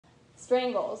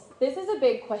Strangles. This is a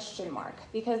big question mark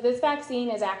because this vaccine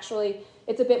is actually,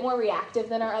 it's a bit more reactive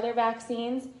than our other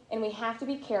vaccines, and we have to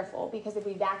be careful because if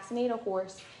we vaccinate a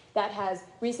horse that has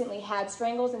recently had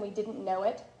strangles and we didn't know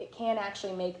it, it can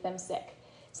actually make them sick.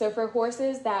 So for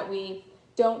horses that we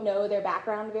don't know their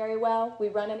background very well, we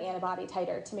run an antibody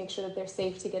titer to make sure that they're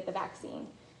safe to get the vaccine.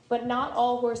 But not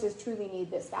all horses truly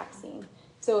need this vaccine.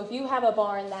 So if you have a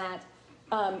barn that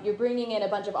you're bringing in a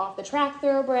bunch of off-the-track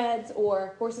thoroughbreds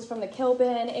or horses from the kill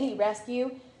bin, any rescue,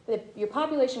 your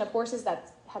population of horses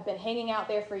that have been hanging out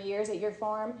there for years at your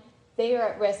farm, they are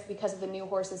at risk because of the new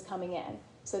horses coming in.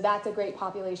 So that's a great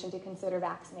population to consider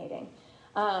vaccinating.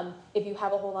 If you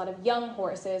have a whole lot of young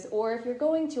horses, or if you're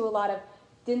going to a lot of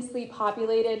densely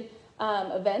populated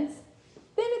events,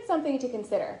 then it's something to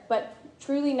consider. But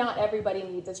truly not everybody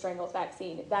needs a strangles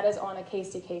vaccine. That is on a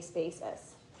case-to-case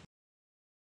basis.